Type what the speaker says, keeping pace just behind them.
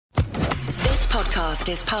podcast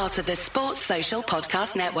is part of the Sports Social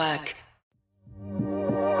Podcast Network.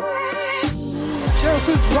 Cheryl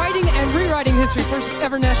Smith's writing and rewriting history. First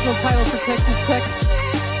ever national title for Texas Tech.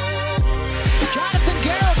 Jonathan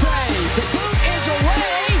Garibay. The boot is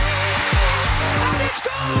away. And it's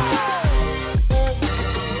gone!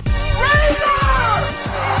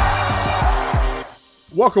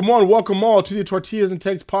 Razor! Welcome one, welcome all to the Tortillas and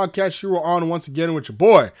Takes podcast. You are on once again with your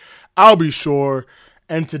boy, I'll be sure.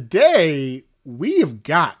 And today we have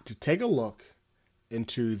got to take a look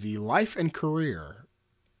into the life and career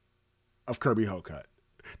of Kirby Hocutt.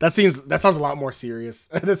 That sounds a lot more serious.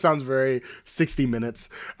 That sounds very 60 Minutes.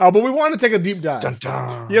 But we want to take a deep dive. Dun,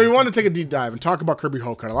 dun. Yeah, we want to take a deep dive and talk about Kirby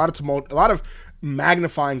Hocutt. A lot of tumult, a lot of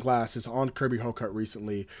magnifying glasses on Kirby Hocutt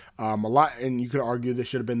recently. And you could argue this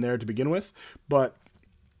should have been there to begin with. But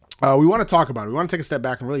we want to talk about it. We want to take a step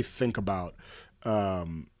back and really think about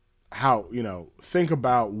think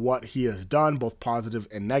about what he has done, both positive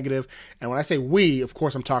and negative. And when I say we, of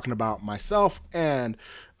course, I'm talking about myself and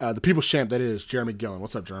the people's champ that is Jeremy Gillen.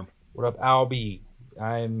 What's up, Jerm? What up, Albie?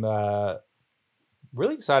 I'm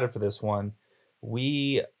really excited for this one.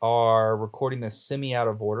 We are recording this semi out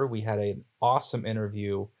of order. We had an awesome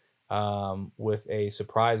interview with a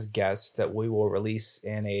surprise guest that we will release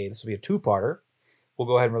this will be a two-parter. We'll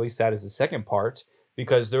go ahead and release that as the second part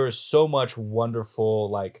because there is so much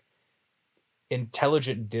wonderful,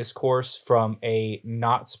 intelligent discourse from a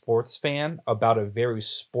not sports fan about a very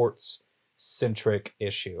sports centric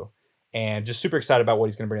issue, and just super excited about what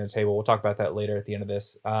he's going to bring to the table. We'll talk about that later at the end of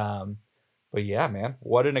this. But yeah, man,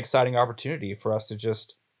 what an exciting opportunity for us to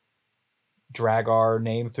just drag our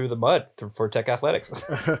name through the mud for Tech Athletics.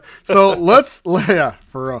 So let's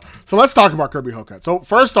for real. So let's talk about Kirby Hocutt. So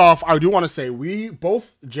first off, I do want to say we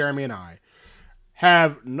both, Jeremy and I,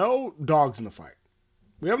 have no dogs in the fight.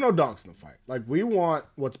 We have no dogs in the fight. We want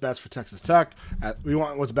what's best for Texas Tech. We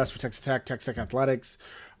want what's best for Texas Tech, Texas Tech Athletics.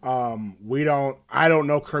 I don't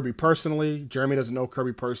know Kirby personally. Jeremy doesn't know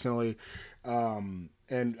Kirby personally. And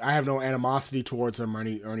I have no animosity towards him or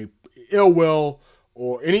any ill will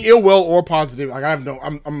or positive.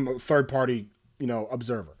 I'm a third party,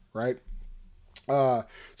 observer, right? So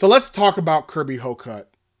let's talk about Kirby Hocutt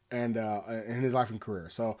and his life and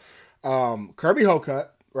career. So Kirby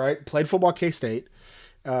Hocutt, right, played football at K-State.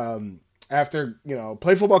 After,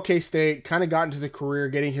 played football at K-State, kind of got into the career,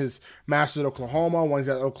 getting his master's at Oklahoma. Once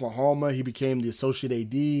at Oklahoma, he became the associate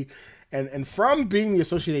AD. And from being the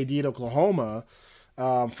associate AD at Oklahoma,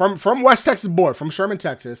 from West Texas boy, from Sherman,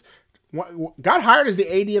 Texas, got hired as the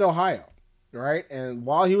AD at Ohio, right? And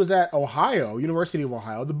while he was at Ohio, University of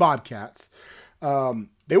Ohio, the Bobcats,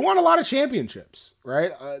 they won a lot of championships,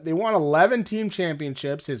 right? They won 11 team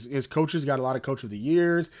championships. His coaches got a lot of Coach of the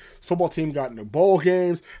Years. His football team got into bowl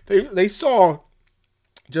games. They saw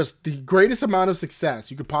just the greatest amount of success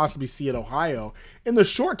you could possibly see at Ohio in the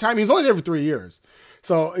short time. He was only there for 3 years.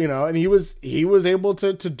 So, and he was able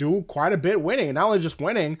to do quite a bit winning. And not only just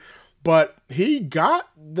winning, but he got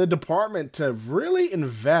the department to really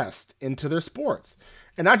invest into their sports.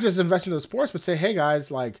 And not just invest into the sports, but say, hey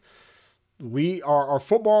guys, we are our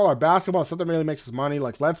football, our basketball, something that really makes us money.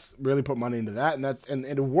 Let's really put money into that. And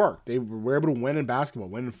it worked. They were able to win in basketball,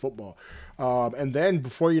 win in football. And then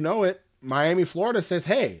before you know it, Miami, Florida says,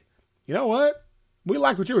 hey, you know what? We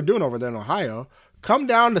like what you were doing over there in Ohio. Come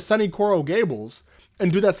down to sunny Coral Gables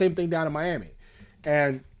and do that same thing down in Miami.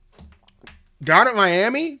 And down at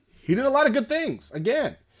Miami, he did a lot of good things.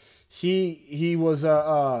 Again, he was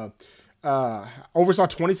oversaw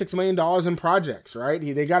 $26 million in projects, right?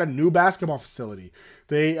 They got a new basketball facility.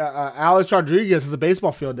 Alex Rodriguez has a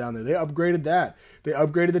baseball field down there. They upgraded that. They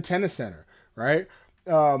upgraded the tennis center, right?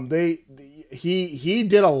 He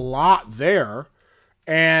did a lot there.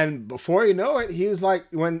 And before you know it, he was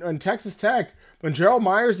when Texas Tech, when Gerald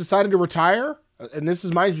Myers decided to retire, and this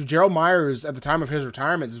is, mind you, Gerald Myers at the time of his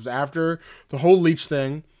retirement, this was after the whole Leach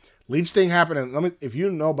thing. Leach thing happened, and if you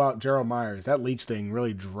know about Gerald Myers, that Leach thing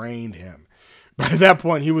really drained him. But at that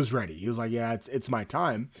point, he was ready. He was like, yeah, it's my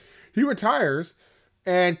time. He retires,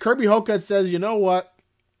 and Kirby Hocutt says, you know what?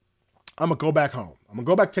 I'm going to go back home. I'm going to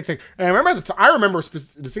go back to Texas Tech. And I remember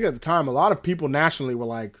distinctly at the time, a lot of people nationally were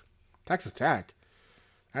like, Texas Tech?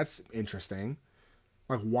 That's interesting.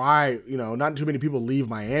 Why, not too many people leave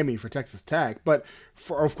Miami for Texas Tech. But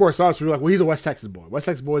of course, us, we were like, well, he's a West Texas boy. West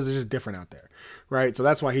Texas boys are just different out there, right? So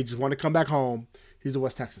that's why he just wanted to come back home. He's a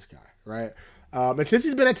West Texas guy, right? And since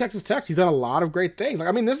he's been at Texas Tech, he's done a lot of great things.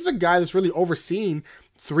 This is a guy that's really overseen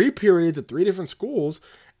 3 periods at 3 different schools.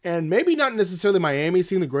 And maybe not necessarily Miami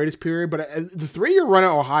seeing the greatest period, but the 3-year run at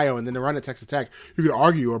Ohio and then the run at Texas Tech, you could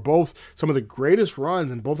argue, are both some of the greatest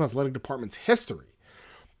runs in both athletic departments' history.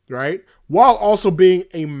 right? While also being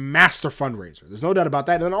a master fundraiser. There's no doubt about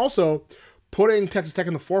that. And then also putting Texas Tech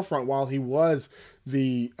in the forefront while he was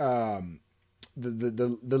the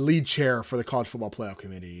lead chair for the College Football Playoff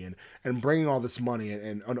Committee and bringing all this money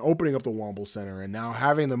and opening up the Womble Center and now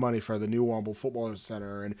having the money for the new Womble Football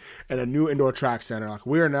Center and a new indoor track center. Like,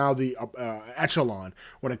 we are now the echelon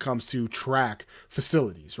when it comes to track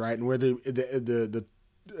facilities, right? And we're the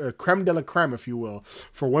creme de la creme, if you will,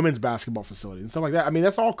 for women's basketball facilities and stuff like that. I mean,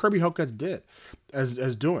 that's all Kirby Hocutt did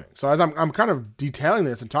as doing. So as I'm kind of detailing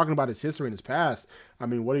this and talking about his history and his past, I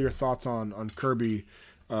mean, what are your thoughts on Kirby's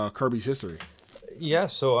history? Yeah,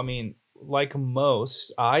 so I mean, like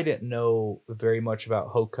most, I didn't know very much about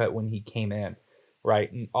Hocutt when he came in,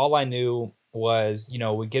 right? And all I knew was,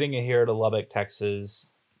 we're getting it here to Lubbock, Texas.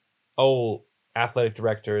 Oh, athletic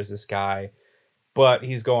director is this guy, but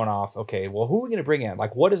he's going off. Okay, well, who are we going to bring in?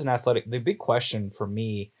 Like, what is an athletic? The big question for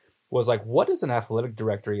me was like, what does an athletic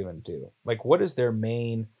director even do? Like, what is their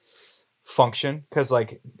main function? Because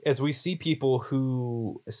like, as we see people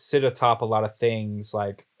who sit atop a lot of things,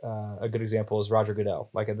 like a good example is Roger Goodell,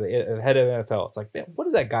 like at the head of NFL. It's like, man, what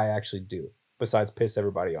does that guy actually do besides piss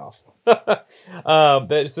everybody off? That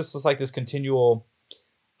it's just like this continual,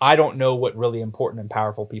 I don't know what really important and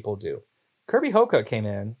powerful people do. Kirby Hocutt came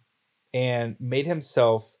in and made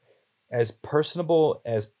himself as personable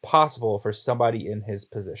as possible for somebody in his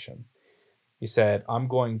position. He said, I'm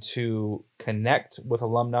going to connect with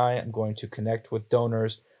alumni. I'm going to connect with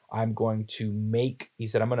donors. I'm going to make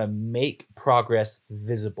progress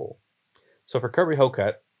visible. So for Kirby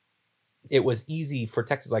Hocutt, it was easy for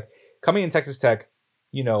Texas, like coming in Texas Tech,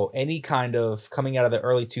 any kind of coming out of the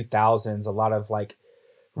early 2000s, a lot of like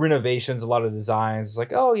renovations, a lot of designs. It's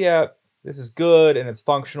like, oh yeah, this is good and it's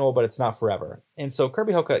functional, but it's not forever. And so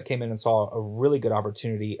Kirby Hocutt came in and saw a really good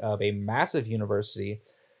opportunity of a massive university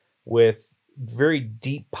with very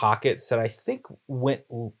deep pockets that I think went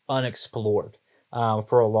unexplored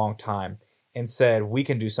for a long time, and said, we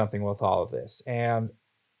can do something with all of this. And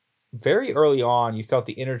very early on, you felt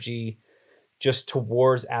the energy just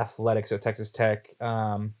towards athletics at Texas Tech.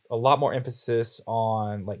 A lot more emphasis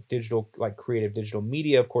on like digital, like creative digital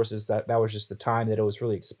media. Of course, that was just the time that it was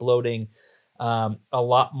really exploding. A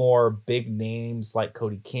lot more big names like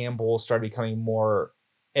Cody Campbell started becoming more,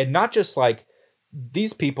 and not just like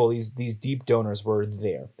these people, these deep donors were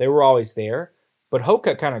there. They were always there, but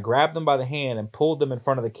Hocutt kind of grabbed them by the hand and pulled them in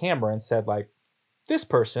front of the camera and said, like, this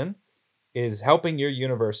person is helping your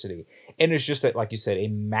university. And it's just that, like you said, a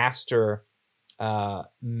master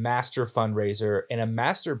fundraiser and a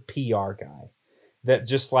master PR guy that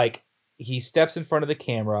just like, he steps in front of the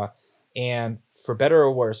camera and, for better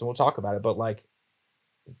or worse, and we'll talk about it, but like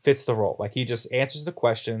fits the role. Like, he just answers the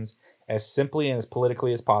questions as simply and as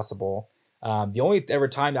politically as possible. The only ever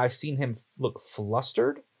time I've seen him look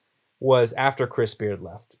flustered was after Chris Beard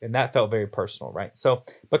left, and that felt very personal, right? So,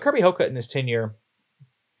 but Kirby Hocutt in his tenure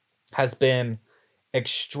has been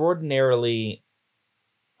extraordinarily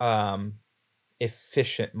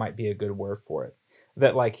efficient, might be a good word for it.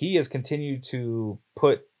 That like he has continued to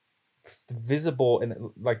put visible, and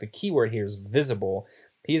like the key word here is visible.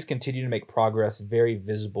 He has continued to make progress very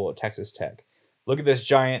visible at Texas Tech. Look at this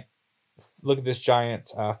giant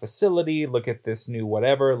facility. Look at this new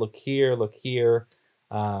whatever. Look here.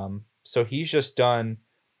 So he's taken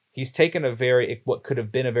what could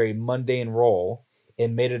have been a very mundane role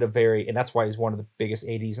and made it and that's why he's one of the biggest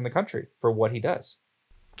ADs in the country for what he does.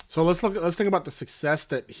 So let's think about the success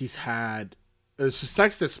that he's had, the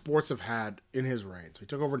success that sports have had in his reign. So he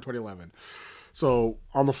took over in 2011. So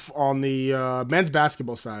on the men's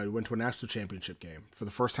basketball side, we went to a national championship game for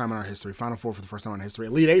the first time in our history, Final Four for the first time in our history,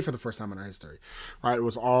 Elite Eight for the first time in our history. Right, it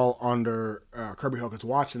was all under Kirby Hocutt's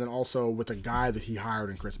watch, and then also with a guy that he hired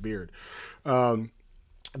in Chris Beard, going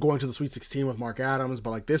to the Sweet 16 with Mark Adams.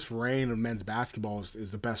 But like, this reign of men's basketball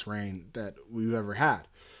is the best reign that we've ever had,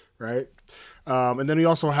 right? And then we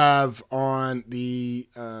also have on the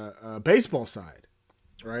baseball side,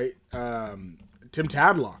 right? Tim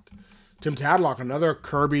Tadlock, another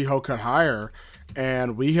Kirby Hocutt hire,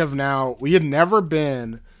 and we had never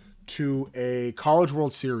been to a College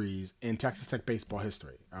World Series in Texas Tech baseball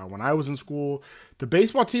history. When I was in school, the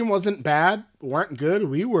baseball team weren't good.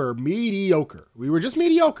 We were mediocre. We were just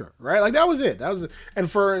mediocre, right? Like, that was it. And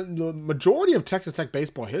for the majority of Texas Tech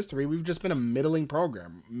baseball history, we've just been a middling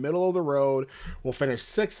program, middle of the road. We'll finish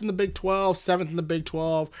 6th in the Big 12, 7th in the Big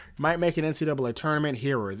 12. Might make an NCAA tournament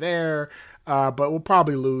here or there. But we'll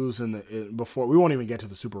probably lose before we won't even get to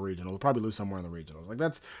the super regional. We'll probably lose somewhere in the regionals. Like,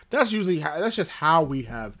 that's just how we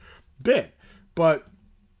have been. But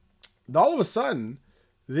all of a sudden,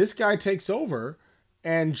 this guy takes over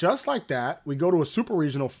And just like that, we go to a super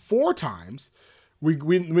regional 4 times. We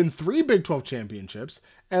win 3 Big 12 championships.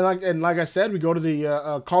 And like I said, we go to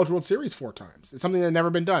the College World Series 4 times. It's something that's never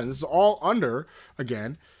been done. This is all under,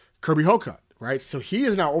 again, Kirby Hocutt, right? So he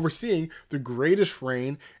is now overseeing the greatest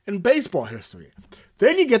reign in baseball history.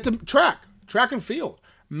 Then you get to track and field,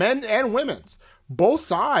 men and women's. Both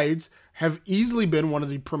sides have easily been one of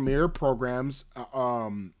the premier programs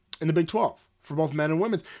in the Big 12 for both men and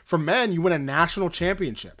women's. For men, you win a national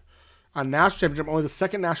championship. Only the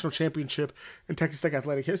second national championship in Texas Tech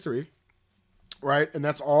athletic history, right? And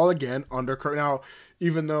that's all, again, under Kirby. Now,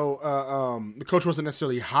 even though the coach wasn't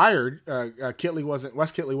necessarily hired, Wes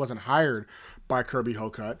Kittley wasn't hired by Kirby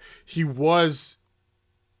Hocutt. He was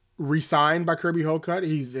re-signed by Kirby Hocutt.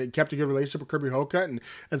 He's kept a good relationship with Kirby Hocutt.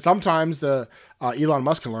 And sometimes Elon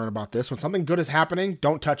Musk can learn about this. When something good is happening,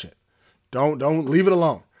 don't touch it. Don't leave it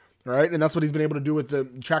alone. Right, and that's what he's been able to do with the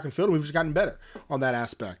track and field. We've just gotten better on that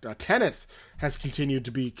aspect. Tennis has continued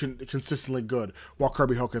to be consistently good while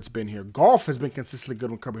Kirby Hocutt's been here. Golf has been consistently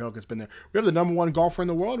good when Kirby Hocutt's been there. We have the number 1 golfer in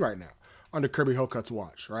the world right now under Kirby Hocutt's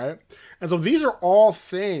watch, right? And so these are all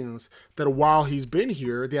things that while he's been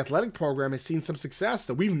here, the athletic program has seen some success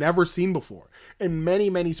that we've never seen before in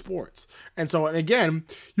many, many sports. And again,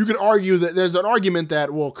 you could argue that there's an argument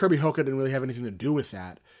that, well, Kirby Hocutt didn't really have anything to do with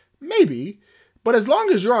that. Maybe. But as long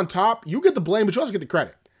as you're on top, you get the blame, but you also get the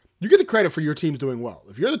credit. You get the credit for your team's doing well.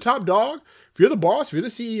 If you're the top dog, if you're the boss, if you're the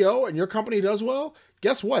CEO, and your company does well,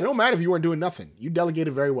 guess what? It don't matter if you weren't doing nothing. You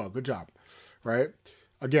delegated very well. Good job, right?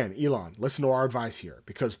 Again, Elon, listen to our advice here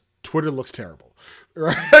because Twitter looks terrible,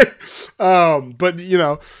 right? But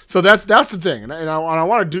so that's the thing, and I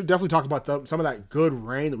want to definitely talk about some of that good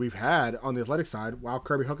reign that we've had on the athletic side while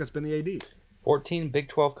Kirby Hookutt's been the AD. 14 Big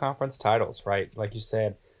 12 conference titles, right? Like you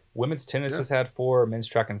said. Women's tennis has had 4. Men's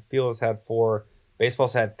track and field has had 4.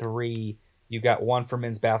 Baseball's had 3. You got 1 for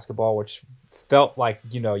men's basketball, which felt like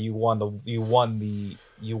you won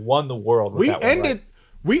the world. With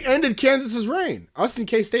We ended Kansas's reign. Us and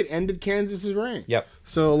K-State ended Kansas's reign. Yep.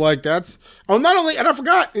 So that's not only, and I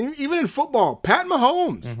forgot, even in football, Pat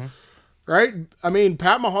Mahomes, right? I mean,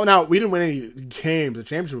 Pat Mahomes. Now we didn't win any games, a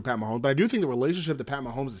championship with Pat Mahomes, but I do think the relationship that Pat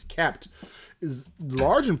Mahomes has kept is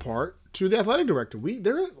large in part to the athletic director. We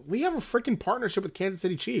have a freaking partnership with Kansas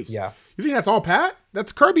City Chiefs. Yeah. You think that's all Pat?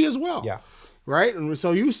 That's Kirby as well. Yeah. Right? And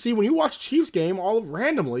so you see, when you watch a Chiefs game, all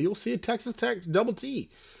randomly, you'll see a Texas Tech double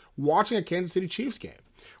T watching a Kansas City Chiefs game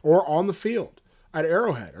or on the field at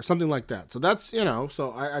Arrowhead or something like that. So that's,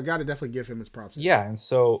 so I got to definitely give him his props. Yeah. And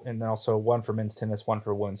then also 1 for men's tennis, 1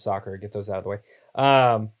 for women's soccer. Get those out of the way.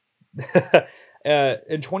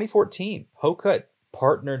 In 2014, Hocutt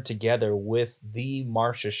partnered together with the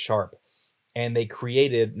Marcia Sharp, and they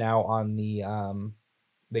created the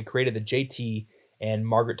JT and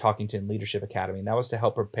Margaret Talkington Leadership Academy, and that was to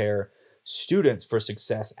help prepare students for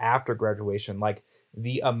success after graduation. Like,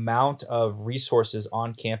 the amount of resources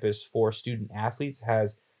on campus for student athletes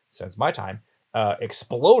has, since my time,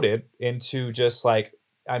 exploded into just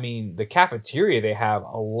the cafeteria they have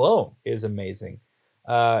alone is amazing.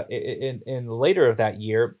 In later of that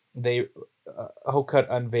year, Hocutt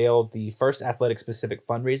unveiled the first athletic-specific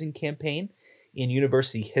fundraising campaign in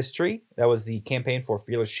university history. That was the campaign for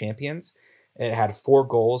Fearless Champions. It had 4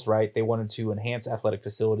 goals, right? They wanted to enhance athletic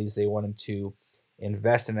facilities. They wanted to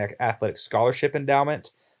invest in an athletic scholarship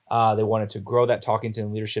endowment. They wanted to grow that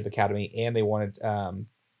Talkington Leadership Academy, and they wanted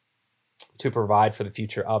to provide for the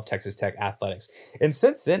future of Texas Tech athletics. And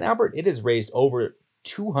since then, Albert, it has raised over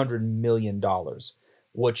 $200 million,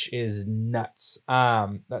 which is nuts.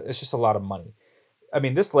 It's just a lot of money. I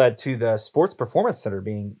mean, this led to the Sports Performance Center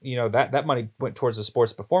being, that money went towards the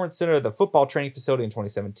Sports Performance Center, the football training facility in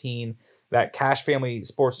 2017, that Cash Family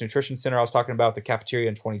Sports Nutrition Center I was talking about, the cafeteria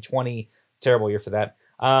in 2020, terrible year for that.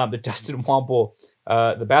 The Dustin Wample,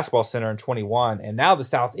 the basketball center in 21, and now the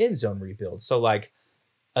South End Zone rebuild. So,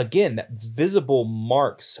 again, that visible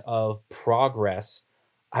marks of progress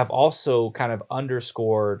have also kind of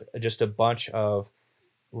underscored just a bunch of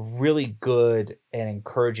really good and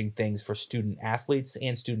encouraging things for student athletes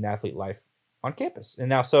and student athlete life on campus. And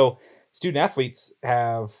now, so student athletes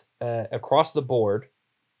have across the board,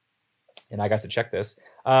 and I got to check this,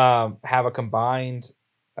 have a combined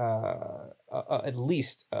at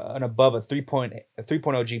least an above a 3.0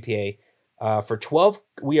 GPA for 12.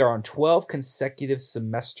 We are on 12 consecutive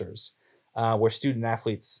semesters where student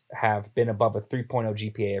athletes have been above a 3.0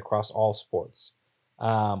 GPA across all sports.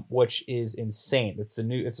 Which is insane. It's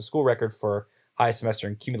a school record for highest semester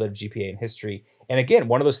and cumulative GPA in history. And again,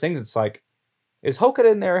 one of those things, it's like, is Hocutt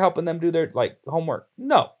in there helping them do their homework?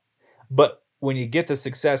 No. But when you get the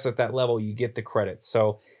success at that level, you get the credit.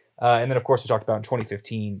 So And then, of course, we talked about in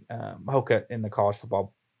 2015, Hocutt in the college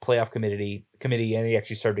football playoff committee, and he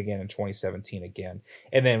actually served again in 2017 again.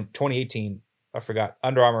 And then 2018, I forgot,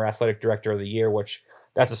 Under Armour Athletic Director of the Year, which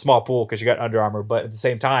that's a small pool because you got Under Armour, but at the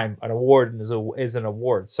same time, an award is an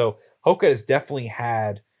award. So Hocutt has definitely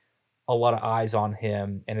had a lot of eyes on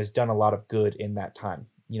him and has done a lot of good in that time,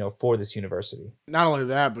 for this university. Not only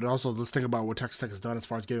that, but also let's think about what Texas Tech has done as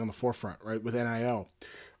far as getting on the forefront, right, with NIL.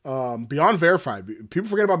 Beyond Verified. People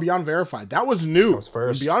forget about Beyond Verified. That was new. That was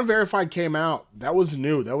first. When Beyond Verified came out, that was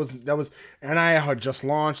new. That was NIL had just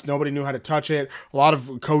launched. Nobody knew how to touch it. A lot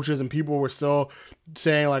of coaches and people were still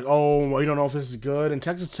saying like, "Oh, well, you don't know if this is good." And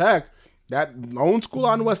Texas Tech, that lone school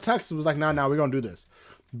out in West Texas, was like, "Nah, we're gonna do this.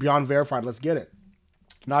 Beyond Verified, let's get it."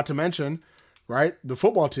 Not to mention, right, the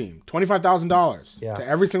football team, $25,000 to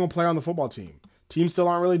every single player on the football team. Teams still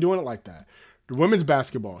aren't really doing it like that. The women's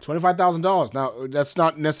basketball, $25,000. Now, that's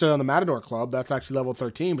not necessarily on the Matador Club. That's actually level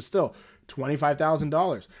 13, but still,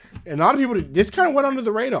 $25,000. And a lot of people, this kind of went under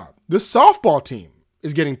the radar. The softball team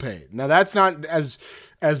is getting paid. Now, that's not as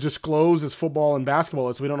disclosed as football and basketball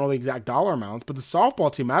is, so we don't know the exact dollar amounts. But the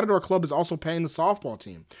softball team, Matador Club is also paying the softball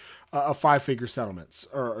team a five-figure settlements,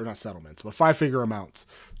 or not settlements, but five-figure amounts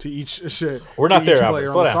to each. We're not there,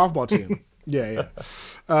 player on the softball team. Yeah.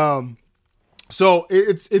 So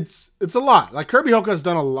it's a lot. Like Kirby Hocutt has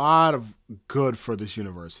done a lot of good for this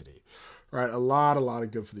university, right? A lot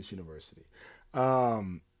of good for this university.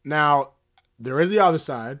 Now there is the other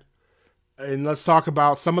side, and let's talk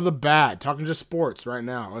about some of the bad. Talking just sports right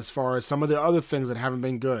now, as far as some of the other things that haven't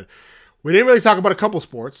been good. We didn't really talk about a couple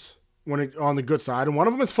sports on the good side, and one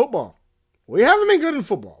of them is football. We haven't been good in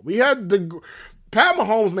football. We had Pat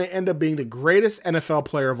Mahomes may end up being the greatest NFL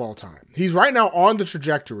player of all time. He's right now on the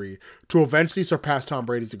trajectory to eventually surpass Tom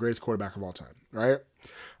Brady as the greatest quarterback of all time, right?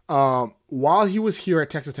 While he was here at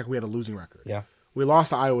Texas Tech, we had a losing record. Yeah. We lost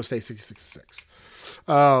to Iowa State 66-6.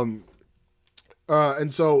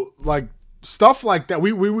 And so, like, stuff like that,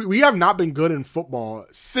 we have not been good in football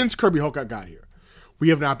since Kirby Hocutt got here. We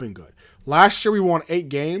have not been good. Last year, we won 8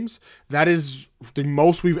 games. That is the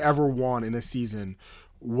most we've ever won in a season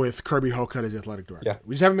with Kirby Hocutt as the athletic director. Yeah.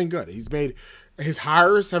 We just haven't been good. His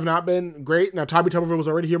hires have not been great. Now, Tommy Tuberville was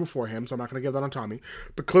already here before him, so I'm not going to give that on Tommy.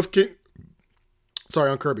 But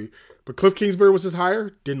on Kirby. But Cliff Kingsbury was his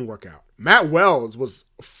hire. Didn't work out. Matt Wells was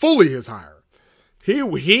fully his hire.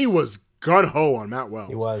 He was gun-ho on Matt Wells.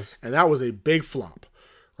 He was. And that was a big flop,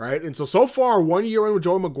 right? And so far, 1 year in with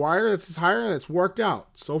Joey McGuire, that's his hire, and it's worked out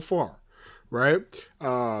so far, right?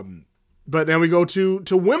 But then we go to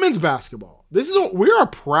women's basketball. We're a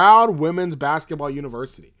proud women's basketball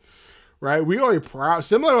university, right? We are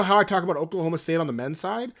similar to how I talk about Oklahoma State on the men's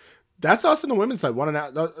side. That's us on the women's side. Won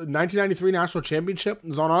a 1993 national championship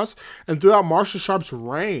is on us. And throughout Marshall Sharp's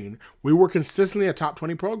reign, we were consistently a top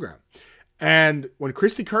 20 program. And when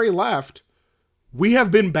Christy Curry left, we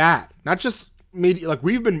have been bad. Not just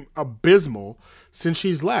we've been abysmal since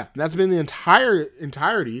she's left. And that's been the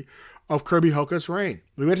entirety of Kirby Hocutt's reign.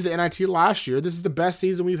 We went to the NIT last year. This is the best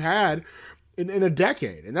season we've had in a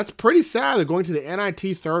decade. And that's pretty sad that going to the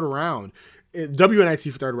NIT third round,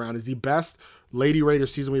 WNIT third round, is the best Lady Raider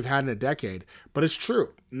season we've had in a decade. But it's true.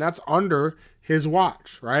 And that's under his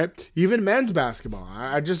watch, right? Even men's basketball.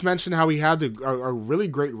 I just mentioned how he had a really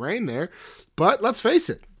great reign there. But let's face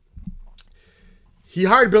it. He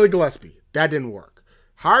hired Billy Gillespie. That didn't work.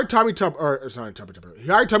 He hired Tommy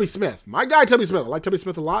Smith. My guy, Tommy Smith. I like Tommy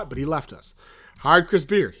Smith a lot, but he left us. Hired Chris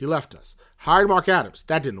Beard. He left us. Hired Mark Adams.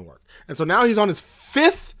 That didn't work. And so now he's on his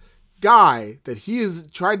 5th guy that he has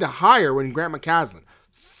tried to hire when Grant McCaslin.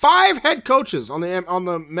 5 head coaches on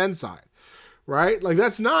the men's side, right? Like,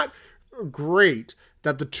 that's not great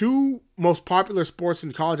that the 2 most popular sports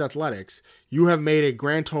in college athletics, you have made a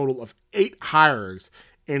grand total of 8 hires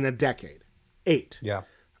in a decade. 8. Yeah.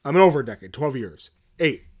 I mean, over a decade, 12 years.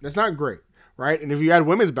 8. That's not great, right? And if you add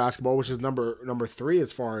women's basketball, which is number 3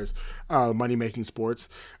 as far as money-making sports,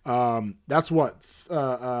 that's what?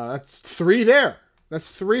 That's 3 there. That's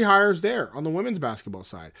 3 hires there on the women's basketball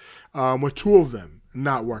side, with 2 of them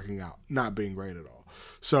not working out, not being great at all.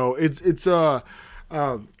 So it's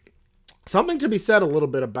something to be said a little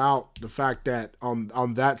bit about the fact that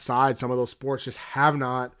on that side, some of those sports just have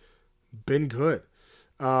not been good.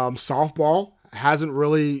 Softball hasn't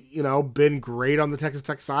really, been great on the Texas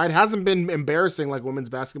Tech side. Hasn't been embarrassing like women's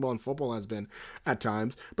basketball and football has been at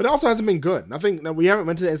times, but it also hasn't been good. We haven't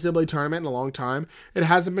went to the NCAA tournament in a long time. It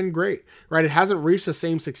hasn't been great, right? It hasn't reached the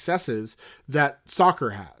same successes that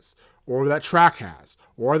soccer has, or that track has,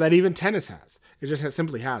 or that even tennis has. It just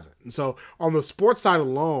simply hasn't. And so on the sports side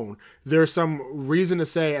alone, there's some reason to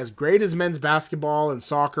say, as great as men's basketball and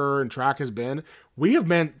soccer and track has been, we have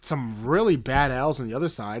met some really bad L's on the other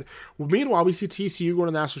side. Well, meanwhile, we see TCU going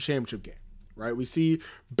to the national championship game, right? We see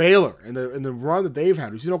Baylor in the run that they've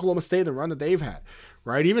had. We see Oklahoma State in the run that they've had,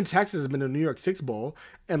 right? Even Texas has been to the New Year's Six Bowl.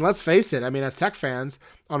 And let's face it, I mean, as Tech fans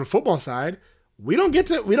on the football side, we don't get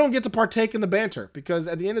to partake in the banter, because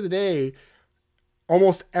at the end of the day,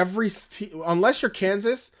 almost every unless you're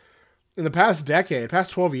Kansas, in the past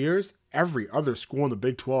 12 years, every other school in the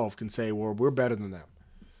Big 12 can say, well, we're better than them.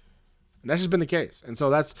 And that's just been the case. And so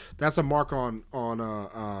that's a mark on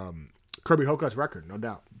Kirby Hocutt's record, no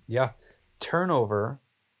doubt. Yeah. Turnover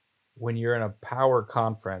when you're in a power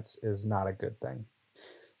conference is not a good thing.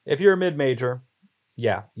 If you're a mid-major,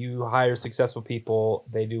 yeah, you hire successful people,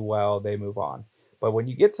 they do well, they move on. But when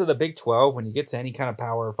you get to the Big 12, when you get to any kind of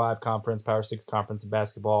Power 5 conference, Power 6 conference in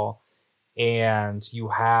basketball, and you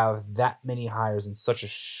have that many hires in such a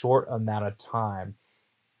short amount of time,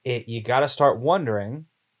 you got to start wondering,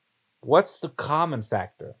 what's the common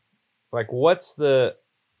factor? Like, what's the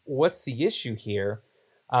issue here?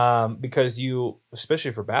 Because you,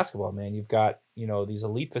 especially for basketball, man, you've got, these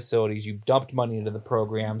elite facilities, you dumped money into the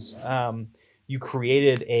programs, you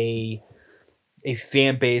created a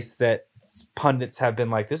fan base that pundits have been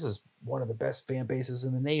like, this is one of the best fan bases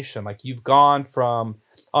in the nation. Like, you've gone from,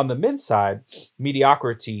 on the men's side,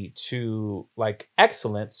 mediocrity to like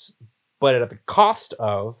excellence, but at the cost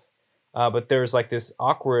of, but there's like this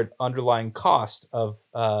awkward underlying cost of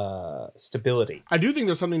stability. I do think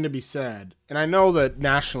there's something to be said. And I know that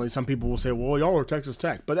nationally some people will say, well, y'all are Texas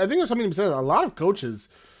Tech. But I think there's something to be said. A lot of coaches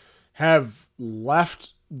have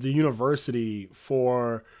left the university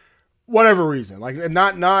for whatever reason, like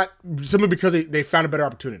not simply because they found a better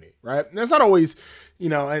opportunity, right? And that's not always,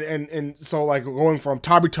 and so like going from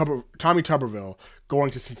Tommy Tuberville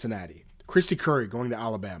going to Cincinnati, Christy Curry going to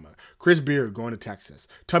Alabama, Chris Beard going to Texas,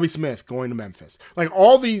 Tubby Smith going to Memphis, like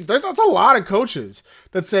all these, that's a lot of coaches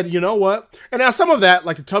that said, you know what? And now some of that,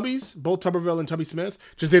 like the Tubbies, both Tuberville and Tubby Smith,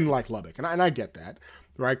 just didn't like Lubbock, and I get that.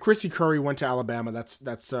 Right, Christy Curry went to Alabama.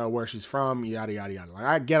 That's where she's from. Yada yada yada. Like,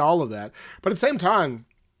 I get all of that, but at the same time,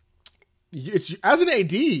 it's as an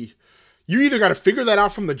AD, you either got to figure that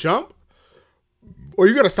out from the jump, or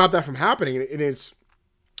you got to stop that from happening. And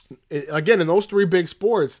again, in those three big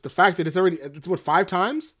sports, the fact that it's what 5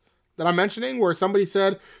 times that I'm mentioning where somebody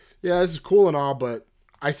said, "Yeah, this is cool and all, but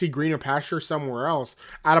I see greener pasture somewhere else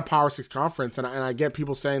at a Power 6 conference," and I get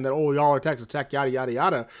people saying that, "Oh, y'all are Texas Tech, yada yada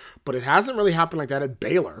yada," but it hasn't really happened like that at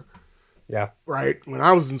Baylor. Yeah. Right. When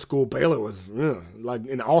I was in school, Baylor was like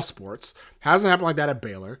in all sports. Hasn't happened like that at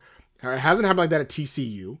Baylor. It hasn't happened like that at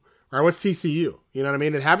TCU. Right? What's TCU? You know what I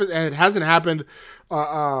mean? It hasn't happened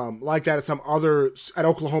like that at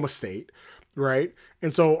Oklahoma State. Right.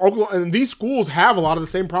 And so and these schools have a lot of the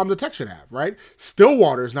same problems that Tech should have. Right.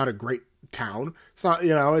 Stillwater is not a great town. It's not,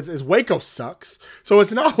 it's Waco sucks. So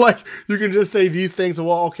it's not like you can just say these things and,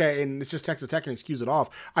 well, okay, and it's just Texas Tech and excuse it off.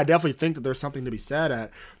 I definitely think that there's something to be said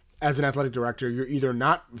as an athletic director, you're either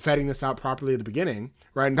not vetting this out properly at the beginning,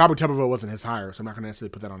 right? And Robert Tuberville wasn't his hire, so I'm not going to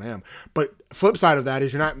necessarily put that on him. But flip side of that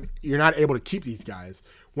is you're not able to keep these guys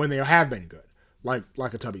when they have been good, like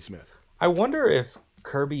a Tubby Smith. I wonder if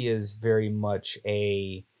Kirby is very much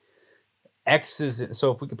a X's.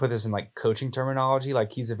 So if we could put this in like coaching terminology,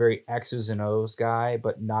 like he's a very X's and O's guy,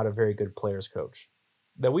 but not a very good players coach.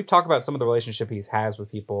 That we've talked about some of the relationship he has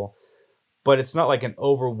with people, but it's not like an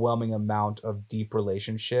overwhelming amount of deep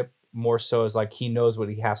relationship. More so as like he knows what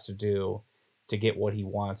he has to do to get what he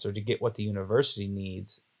wants or to get what the university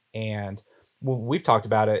needs. And we've talked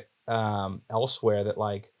about it elsewhere that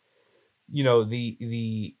like,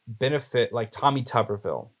 the benefit, like Tommy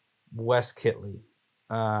Tuberville, Wes Kitley,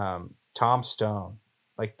 Tom Stone,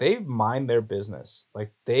 like they mind their business.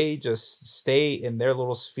 Like they just stay in their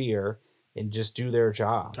little sphere and just do their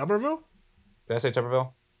job. Tuberville? Did I say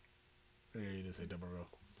Tuberville? Yeah, you did say Tuberville.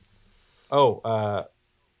 Oh,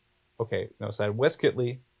 okay. No, so I had Wes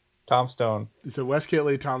Kitley, Tom Stone. You said Wes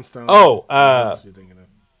Kitley, Tom Stone. Oh,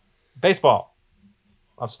 baseball.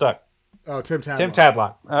 I'm stuck. Oh, Tim Tadlock. Tim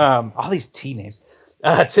Tadlock. All these T names.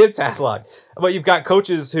 Tim Tadlock. But you've got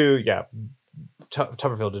coaches who,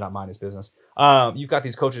 Tuberville did not mind his business. You've got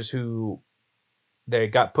these coaches who they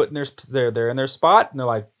got put in they're in their spot and they're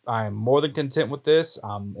like, I'm more than content with this.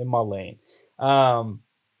 I'm in my lane.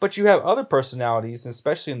 But you have other personalities,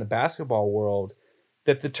 especially in the basketball world,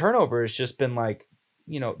 that the turnover has just been like,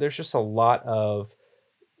 there's just a lot of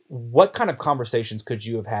what kind of conversations could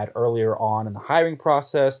you have had earlier on in the hiring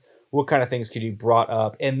process? What kind of things could you brought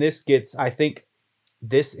up? And this gets, I think,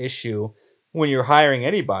 this issue when you're hiring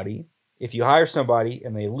anybody if you hire somebody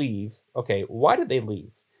and they leave, okay, why did they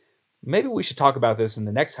leave? Maybe we should talk about this in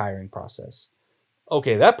the next hiring process.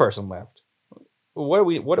 Okay, that person left.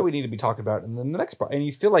 What do we need to be talking about in the next part? And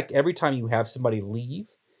you feel like every time you have somebody leave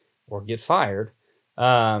or get fired,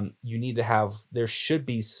 you need to have, there should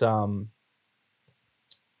be some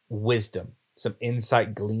wisdom, some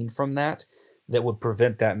insight gleaned from that would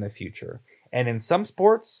prevent that in the future. And in some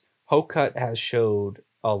sports, Hocutt has showed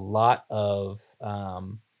a lot of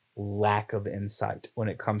lack of insight when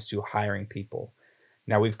it comes to hiring people.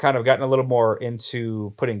 Now, we've kind of gotten a little more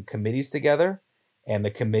into putting committees together, and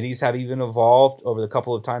the committees have even evolved over the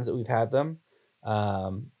couple of times that we've had them.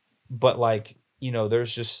 But like,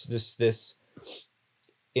 there's just this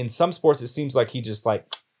in some sports, it seems like he just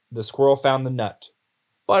like the squirrel found the nut.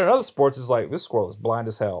 But in other sports, it's like this squirrel is blind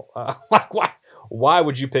as hell. Like, why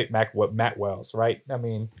would you pick Matt Wells, right? I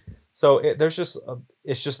mean, so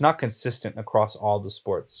it's just not consistent across all the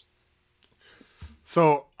sports.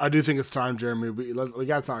 So I do think it's time, Jeremy. We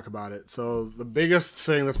got to talk about it. So the biggest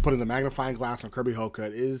thing that's putting the magnifying glass on Kirby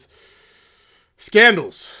Hocutt is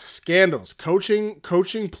scandals, coach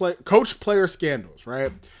player scandals,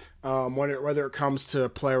 right? Whether it comes to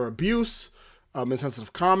player abuse,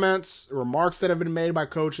 insensitive comments, remarks that have been made by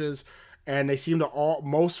coaches, and they seem to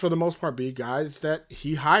for the most part, be guys that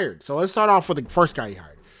he hired. So let's start off with the first guy he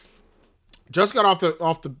hired. Just got off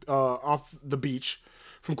the beach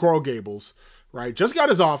from Coral Gables. Right, just got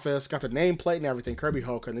his office, got the nameplate and everything, Kirby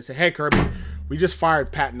Hocutt, and they say, "Hey, Kirby, we just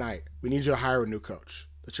fired Pat Knight. We need you to hire a new coach.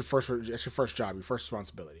 That's your first job, your first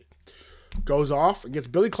responsibility." Goes off and gets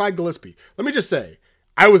Billy Clyde Gillespie. Let me just say,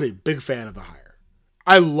 I was a big fan of the hire.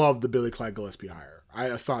 I loved the Billy Clyde Gillespie hire.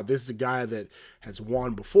 I thought this is a guy that has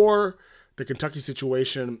won before. The Kentucky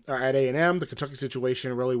situation at A&M, the Kentucky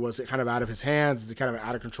situation really was kind of out of his hands. It's kind of an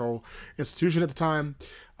out of control institution at the time.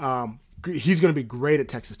 He's going to be great at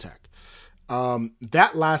Texas Tech.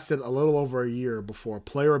 That lasted a little over a year before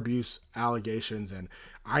player abuse allegations, and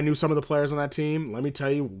I knew some of the players on that team. Let me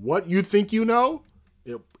tell you, what you think you know,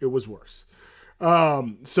 it was worse.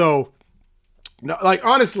 So, no, like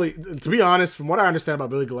honestly, to be honest, from what I understand about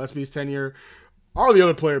Billy Gillespie's tenure, all the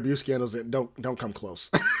other player abuse scandals that don't come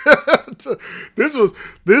close.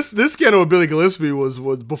 This scandal with Billy Gillespie was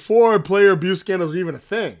before player abuse scandals were even a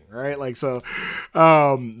thing, right? Like so,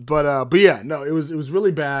 but yeah, no, it was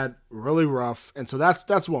really bad, really rough, and so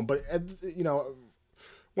that's one. But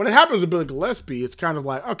when it happens with Billy Gillespie, it's kind of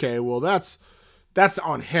like, okay, well that's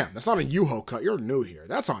on him. That's not on you, Hocutt. You're new here.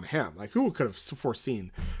 That's on him. Like, who could have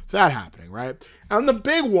foreseen that happening, right? And the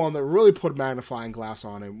big one that really put a magnifying glass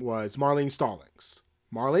on him was Marlene Stallings.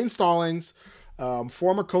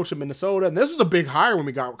 Former coach of Minnesota. And this was a big hire when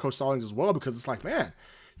we got Coach Stallings as well, because it's like, man,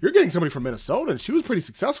 you're getting somebody from Minnesota, and she was pretty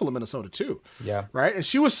successful in Minnesota too. Yeah. Right? And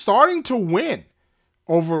she was starting to win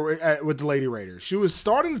with the Lady Raiders. She was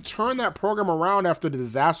starting to turn that program around after the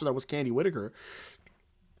disaster that was Candy Whitaker.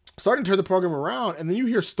 Starting to turn the program around, and then you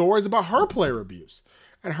hear stories about her player abuse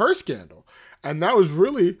and her scandal. And that was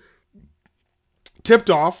really tipped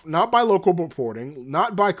off, not by local reporting,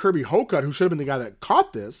 not by Kirby Hocutt, who should have been the guy that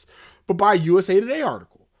caught this, but by a USA Today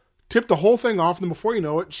article. Tipped the whole thing off, and then before you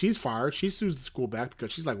know it, she's fired. She sues the school back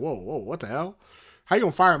because she's like, whoa, what the hell? How you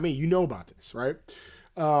gonna fire me? You know about this, right?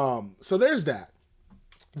 So there's that.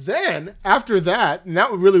 Then, after that, and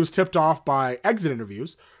that really was tipped off by exit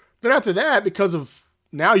interviews. Then after that, because of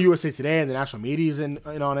now USA Today and the national media is in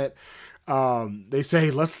on it, they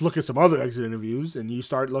say, let's look at some other exit interviews, and you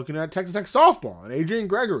start looking at Texas Tech softball and Adrian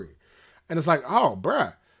Gregory. And it's like, oh,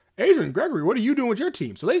 bruh, Adrian Gregory, what are you doing with your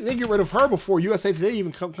team? So they get rid of her before USA Today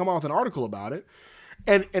even come out with an article about it.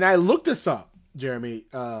 And I looked this up, Jeremy.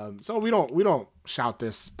 So we don't shout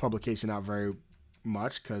this publication out very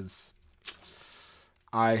much because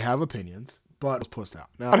I have opinions, but it was pushed out.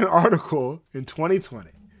 Now, an article in 2020.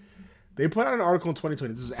 They put out an article in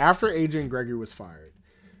 2020. This was after Adrian Gregory was fired.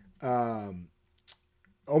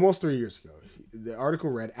 Almost 3 years ago. The article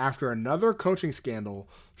read, after another coaching scandal,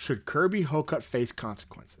 should Kirby Hocutt face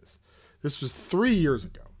consequences? This was 3 years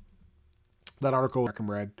ago. That article I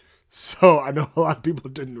read. So I know a lot of people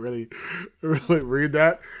didn't really read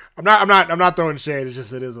that. I'm not throwing shade. It's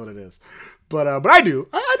just, it is what it is. But I do.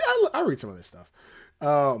 I read some of this stuff.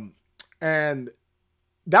 And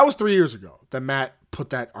that was 3 years ago that Matt put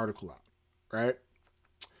that article out. Right?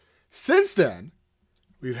 Since then,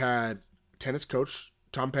 we've had tennis coach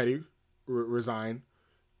Tom Petty resign,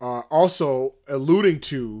 also alluding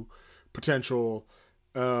to potential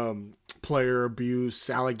player abuse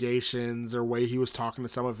allegations or way he was talking to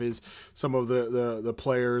some of the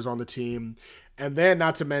players on the team. And then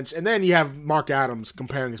not to mention, and then you have Mark Adams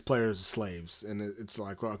comparing his players to slaves, and it's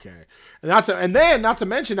like, well, okay. And then not to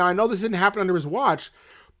mention, now I know this didn't happen under his watch,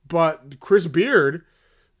 but Chris Beard,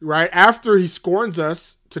 right after he scorns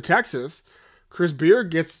us to Texas, Chris Beard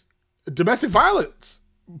gets domestic violence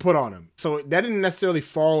put on him. So that didn't necessarily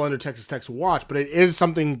fall under Texas Tech's watch, but it is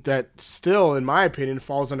something that still, in my opinion,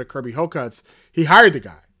 falls under Kirby Hocutt's. He hired the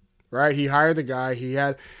guy, right? He hired the guy. He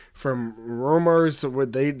had, from rumors,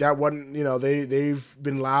 they've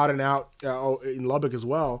been loud and out in Lubbock as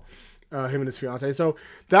well, him and his fiance. So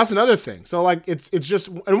that's another thing. So like it's just,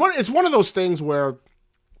 and it's one of those things where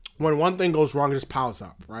when one thing goes wrong, it just piles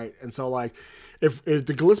up, right? And so like if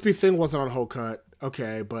the Gillespie thing wasn't on Hocutt,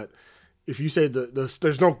 okay, but if you say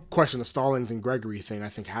there's no question the Stallings and Gregory thing, I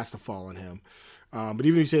think, has to fall on him. But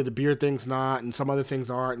even if you say the Beard thing's not, and some other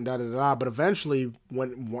things aren't, and da-da-da-da, but eventually,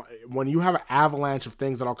 when you have an avalanche of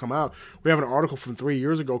things that all come out, we have an article from 3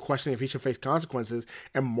 years ago questioning if he should face consequences,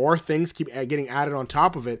 and more things keep getting added on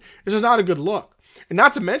top of it, it's just not a good look. And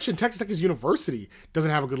not to mention, Texas Tech's university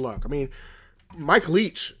doesn't have a good look. I mean, Mike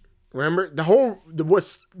Leach, remember,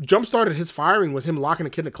 what jump-started his firing was him locking a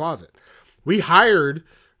kid in the closet. We hired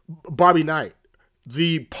Bobby Knight,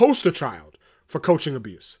 the poster child for coaching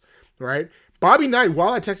abuse, right? Bobby Knight,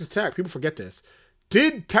 while at Texas Tech, people forget this,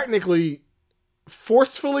 did technically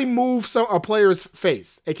forcefully move a player's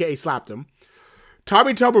face, aka slapped him.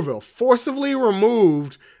 Tommy Tuberville forcibly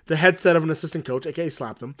removed the headset of an assistant coach, aka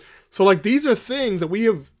slapped him. So like these are things that we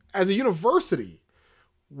have, as a university,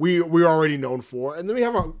 we're already known for. And then we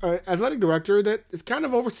have an athletic director that is kind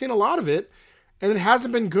of overseeing a lot of it, and it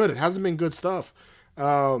hasn't been good. It hasn't been good stuff.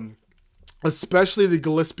 Especially the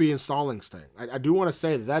Gillespie and Stallings thing. I do want to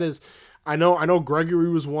say that is, I know Gregory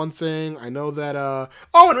was one thing. I know that,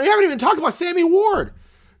 and we haven't even talked about Sammy Ward.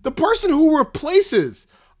 The person who replaces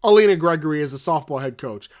Alina Gregory as the softball head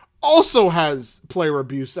coach also has player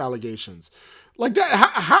abuse allegations. Like that,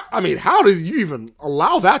 how did you even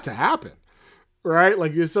allow that to happen? Right?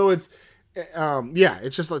 Like, so it's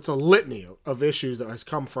a litany of issues that has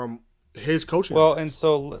come from his coaching. Well, and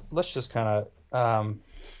so let's just kind of,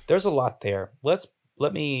 there's a lot there.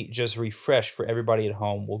 Let me just refresh for everybody at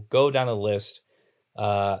home. We'll go down the list,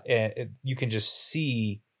 and you can just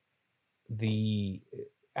see the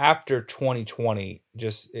after 2020.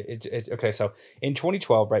 Okay. So in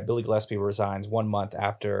 2012, right, Billy Gillespie resigns 1 month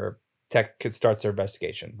after Tech starts their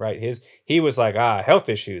investigation. Right, he was like health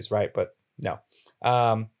issues, right, but no.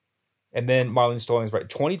 And then Marlene Stallings, right.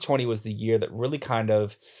 2020 was the year that really kind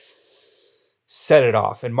of set it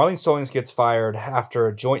off. And Marlene Stallings gets fired after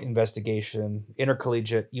a joint investigation,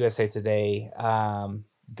 Intercollegiate, USA Today.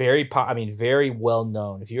 Very well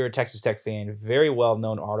known. If you're a Texas Tech fan, very well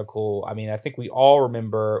known article. I mean, I think we all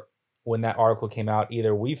remember when that article came out.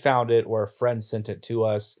 Either we found it or a friend sent it to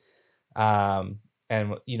us. And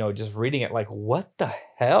just reading it, like, what the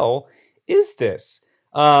hell is this?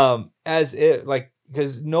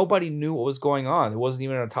 Because nobody knew what was going on. It wasn't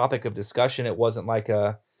even a topic of discussion. It wasn't like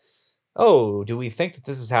oh, do we think that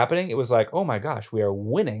this is happening? It was like, oh my gosh, we are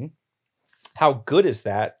winning. How good is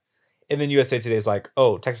that? And then USA Today is like,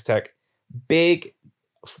 oh, Texas Tech, big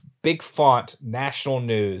font, national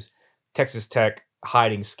news, Texas Tech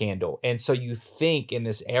hiding scandal. And so you think in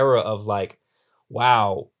this era of like,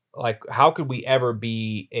 wow, like how could we ever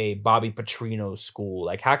be a Bobby Petrino school?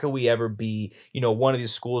 Like how could we ever be, one of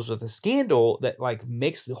these schools with a scandal that like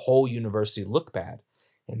makes the whole university look bad?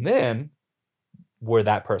 And then we're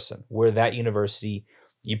that person. We're that university.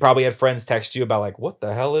 You probably had friends text you about like, what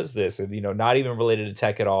the hell is this? And, not even related to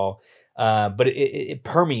Tech at all. But it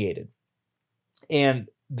permeated. And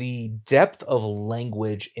the depth of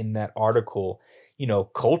language in that article,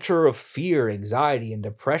 culture of fear, anxiety, and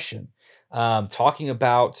depression, talking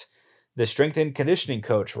about the strength and conditioning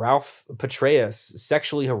coach, Ralph Petraeus,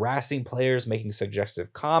 sexually harassing players, making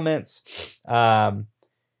suggestive comments,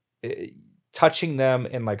 touching them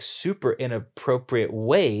in like super inappropriate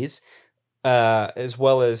ways, as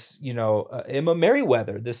well as, Emma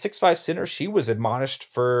Merriweather, the 6'5" center, she was admonished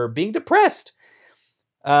for being depressed.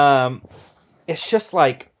 It's just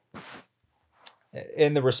like,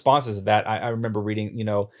 in the responses of that, I remember reading,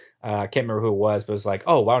 I can't remember who it was, but it was like,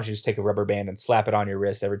 oh, why don't you just take a rubber band and slap it on your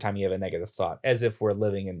wrist every time you have a negative thought, as if we're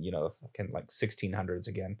living in, fucking like 1600s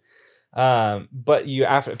again. So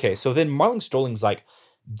then Marlene Stallings, like,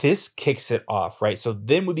 this kicks it off, right? So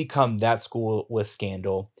then we become that school with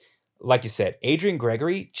scandal. Like you said, Adrian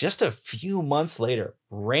Gregory, just a few months later,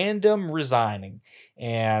 random resigning.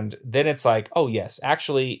 And then it's like, oh yes,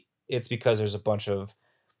 actually it's because there's a bunch of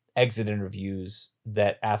exit interviews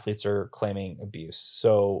that athletes are claiming abuse.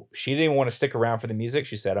 So she didn't want to stick around for the music.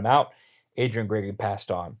 She said, I'm out. Adrian Gregory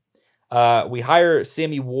passed on. We hire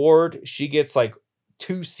Sammy Ward. She gets like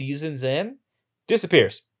 2 seasons in,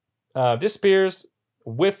 disappears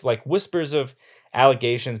with like whispers of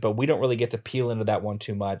allegations, but we don't really get to peel into that one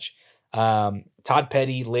too much. Todd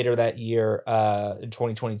Petty later that year, in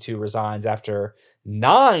 2022, resigns after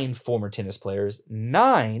 9 former tennis players,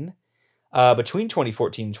 9 between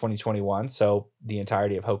 2014 and 2021. So the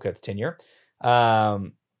entirety of Hocutt's tenure.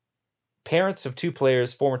 Parents of 2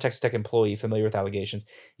 players, former Texas Tech employee, familiar with allegations.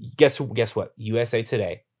 Guess what? USA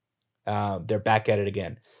Today. They're back at it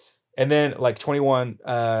again. And then like 21,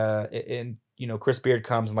 and Chris Beard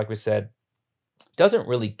comes, and like we said, doesn't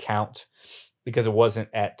really count because it wasn't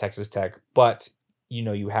at Texas Tech, but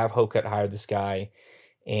you have Hocutt hire this guy,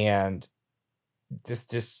 and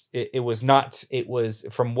it was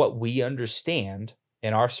from what we understand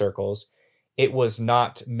in our circles, it was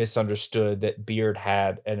not misunderstood that Beard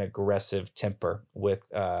had an aggressive temper with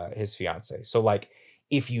his fiance. So like,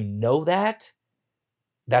 if you know that,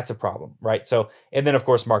 that's a problem, right? So, and then of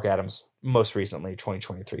course, Mark Adams, most recently,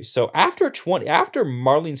 2023. So after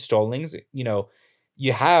Marlene Stallings,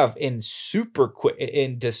 you have in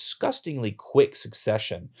disgustingly quick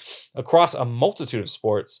succession across a multitude of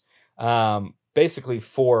sports, basically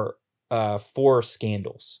 4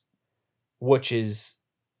 scandals, which is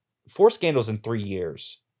 4 scandals in 3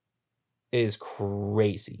 years is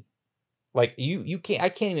crazy. Like I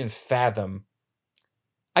can't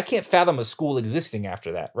fathom a school existing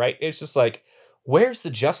after that, right? It's just like, where's the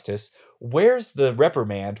justice? Where's the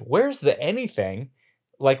reprimand? Where's the anything?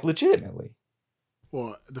 Like, legitimately.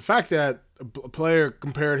 Well, the fact that a player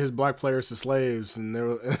compared his black players to slaves, and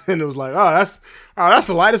it was like, that's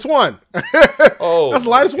the lightest one. Oh, that's the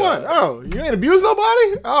lightest one. Oh, you ain't abused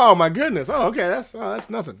nobody? Oh my goodness. Oh, okay, that's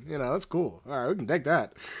nothing. That's cool. All right, we can take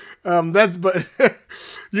that.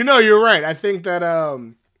 You're right. I think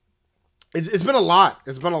that it's been a lot.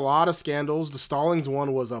 It's been a lot of scandals. The Stallings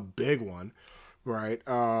one was a big one, right?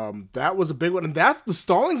 That was a big one, and the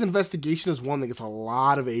Stallings investigation is one that gets a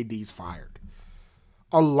lot of ADs fired.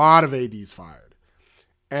 A lot of ADs fired.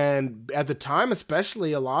 And at the time,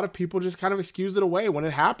 especially, a lot of people just kind of excused it away. When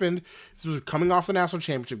it happened, this was coming off the national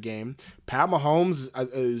championship game. Pat Mahomes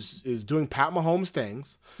is doing Pat Mahomes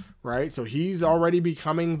things, right? So he's already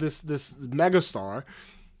becoming this megastar,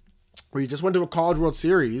 where he just went to a College World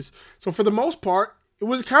Series. So for the most part, it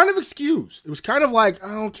was kind of excused. It was kind of like,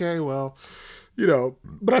 oh, okay, well,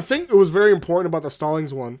 But I think it was very important about the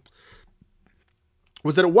Stallings one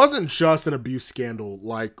was that it wasn't just an abuse scandal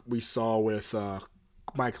like we saw with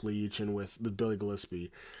Mike Leach and with Billy Gillispie.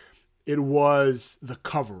 It was the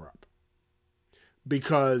cover-up.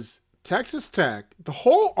 Because Texas Tech, the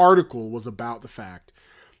whole article was about the fact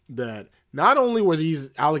that not only were these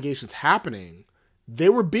allegations happening, they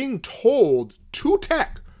were being told to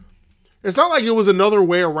Tech. It's not like it was another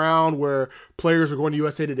way around where players were going to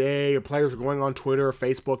USA Today or players were going on Twitter or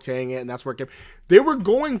Facebook saying it, and that's where it came. They were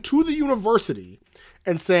going to the university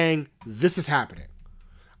and saying, this is happening.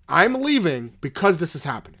 I'm leaving because this is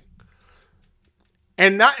happening.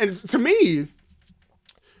 And to me,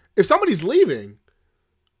 if somebody's leaving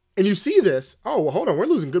and you see this, oh, well, hold on, we're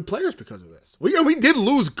losing good players because of this. We did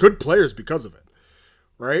lose good players because of it,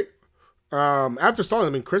 right? After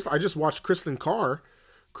Stalling, I just watched Kristin Carr.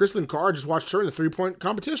 Kristin Carr, just watched her in the 3-point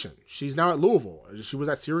competition. She's now at Louisville. She was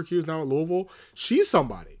at Syracuse, now at Louisville. She's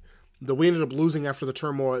somebody that we ended up losing after the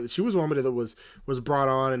turmoil. She was one that was brought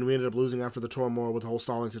on, and we ended up losing after the turmoil with the whole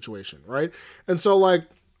Stalling situation, right? And so, like,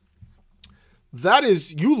 that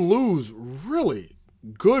is, you lose really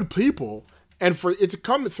good people, and for it to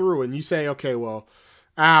come through and you say, okay, well,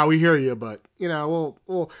 we hear you, but,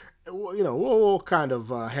 we'll kind of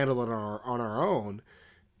handle it on our own.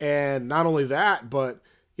 And not only that, but,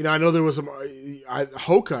 I know there was some,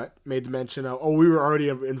 Hocutt made the mention of, we were already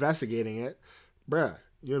investigating it. Bruh,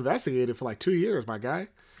 you investigated for like 2 years, my guy.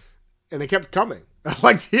 And they kept coming.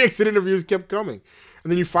 Like, the exit interviews kept coming.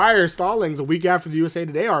 And then you fire Stallings a week after the USA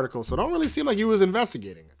Today article. So it don't really seem like he was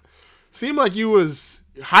investigating it. Seemed like he was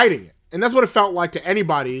hiding it. And that's what it felt like to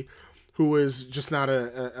anybody who was just not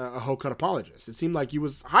a Hocutt apologist. It seemed like he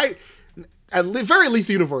was hiding, at very least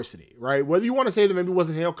the university, right? Whether you want to say that maybe it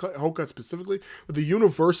wasn't Hocutt specifically, but the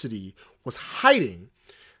university was hiding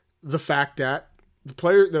the fact that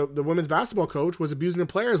the women's basketball coach was abusing the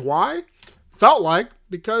players. Why? Felt like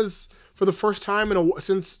because for the first time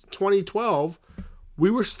since 2012,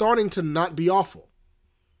 we were starting to not be awful.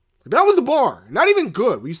 That was the bar. Not even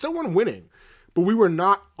good. We still weren't winning, but we were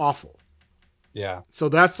not awful. Yeah. So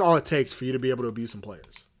that's all it takes for you to be able to abuse some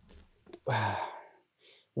players.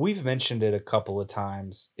 we've mentioned it a couple of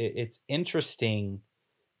times. It's interesting,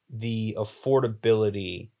 the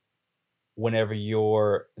affordability whenever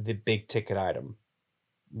you're the big ticket item,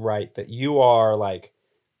 right? That you are like,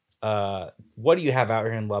 what do you have out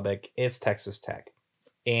here in Lubbock? It's Texas Tech.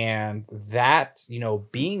 And that,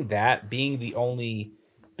 being the only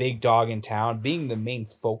big dog in town, being the main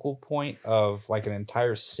focal point of like an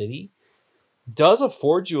entire city, does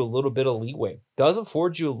afford you a little bit of leeway, does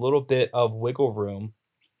afford you a little bit of wiggle room.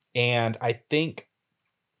 And I think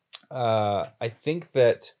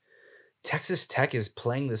that Texas Tech is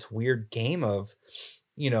playing this weird game of,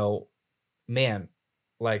 man,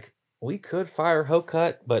 like, we could fire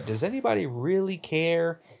Hocutt, but does anybody really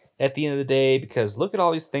care at the end of the day? Because look at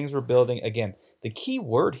all these things we're building. Again, the key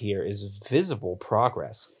word here is visible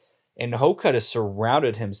progress. And Hocutt has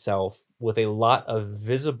surrounded himself with a lot of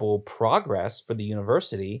visible progress for the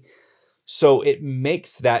university. So it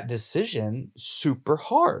makes that decision super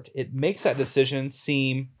hard. It makes that decision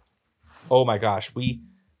seem, oh my gosh, we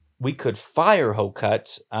could fire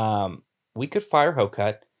Hocutt. We could fire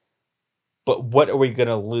Hocutt. But what are we going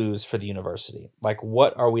to lose for the university? Like,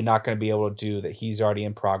 what are we not going to be able to do that he's already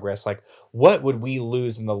in progress? Like, what would we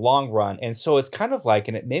lose in the long run? And so it's kind of like,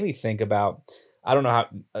 and it made me think about, I don't know how,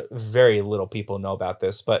 very little people know about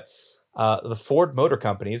this, but the Ford Motor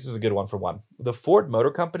Company, this is a good one for one. The Ford Motor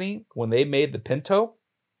Company, when they made the Pinto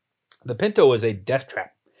was a death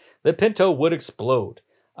trap. The Pinto would explode.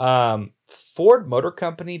 Ford Motor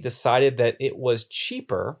Company decided that it was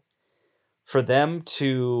cheaper for them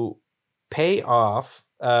to pay off.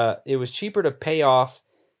 It was cheaper to pay off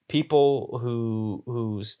people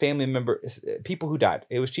whose family members, people who died.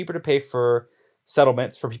 It was cheaper to pay for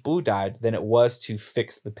settlements for people who died than it was to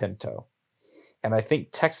fix the Pinto. And I think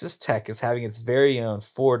Texas Tech is having its very own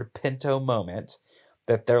Ford Pinto moment,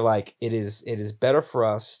 that they're like, it is better for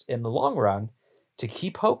us in the long run to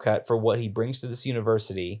keep Hocutt for what he brings to this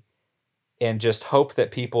university, and just hope that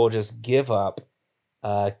people just give up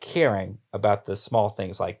caring about the small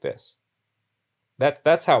things like this.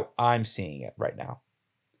 That's how I'm seeing it right now,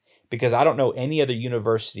 because I don't know any other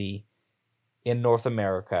university in North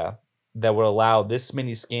America that would allow this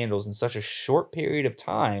many scandals in such a short period of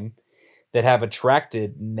time that have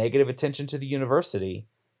attracted negative attention to the university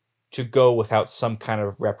to go without some kind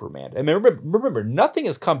of reprimand. I mean, remember, nothing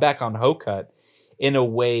has come back on Hocutt in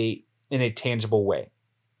a tangible way.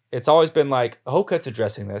 It's always been like, Hocutt's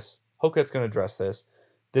addressing this. Hocutt's going to address this.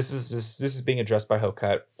 This is being addressed by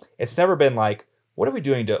Hocutt. It's never been like, what are we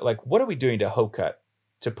doing to Hocutt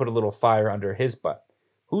to put a little fire under his butt?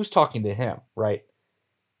 Who's talking to him, right?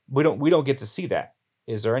 We don't get to see that.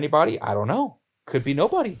 Is there anybody? I don't know. Could be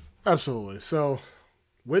nobody. Absolutely. So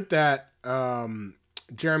with that,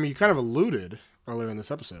 Jeremy, you kind of alluded earlier in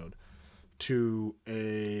this episode to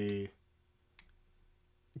a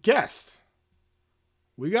guest.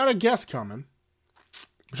 We got a guest coming,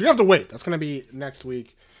 but you're going to have to wait. That's going to be next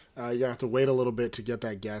week. You're going to have to wait a little bit to get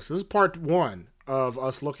that guest. This is part one of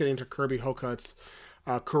us looking into Kirby Hocutt's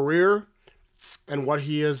career and what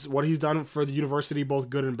he's done for the university,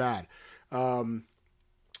 both good and bad.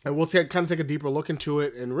 And we'll take a deeper look into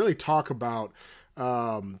it and really talk about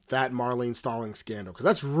that Marlene Stalling scandal, because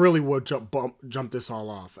that's really what jumped this all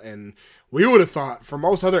off. And we would have thought, for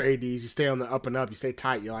most other ADs, you stay on the up and up, you stay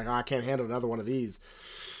tight. You're like, I can't handle another one of these.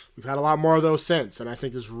 We've had a lot more of those since, and I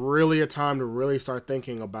think it's really a time to really start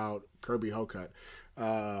thinking about Kirby Hocutt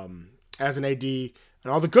as an AD and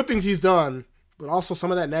all the good things he's done, but also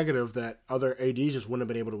some of that negative that other ADs just wouldn't have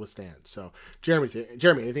been able to withstand. So, Jeremy,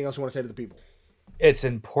 anything else you want to say to the people? It's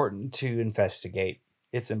important to investigate.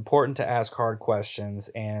 It's important to ask hard questions,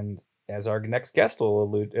 and as our next guest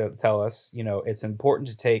will tell us, it's important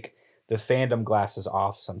to take the fandom glasses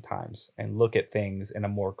off sometimes and look at things in a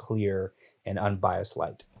more clear and unbiased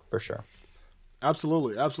light, for sure.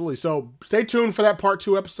 Absolutely. So stay tuned for that part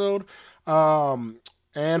 2 episode.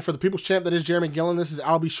 And for the people's champ that is Jeremy Gillen, this is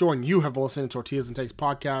Albie Shore, and you have been listening to Tortillas and Takes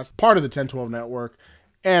podcast, part of the 1012 Network,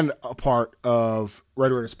 and a part of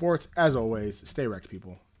Red Raider Sports. As always, stay wrecked,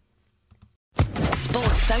 people.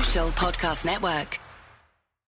 Sports Social Podcast Network.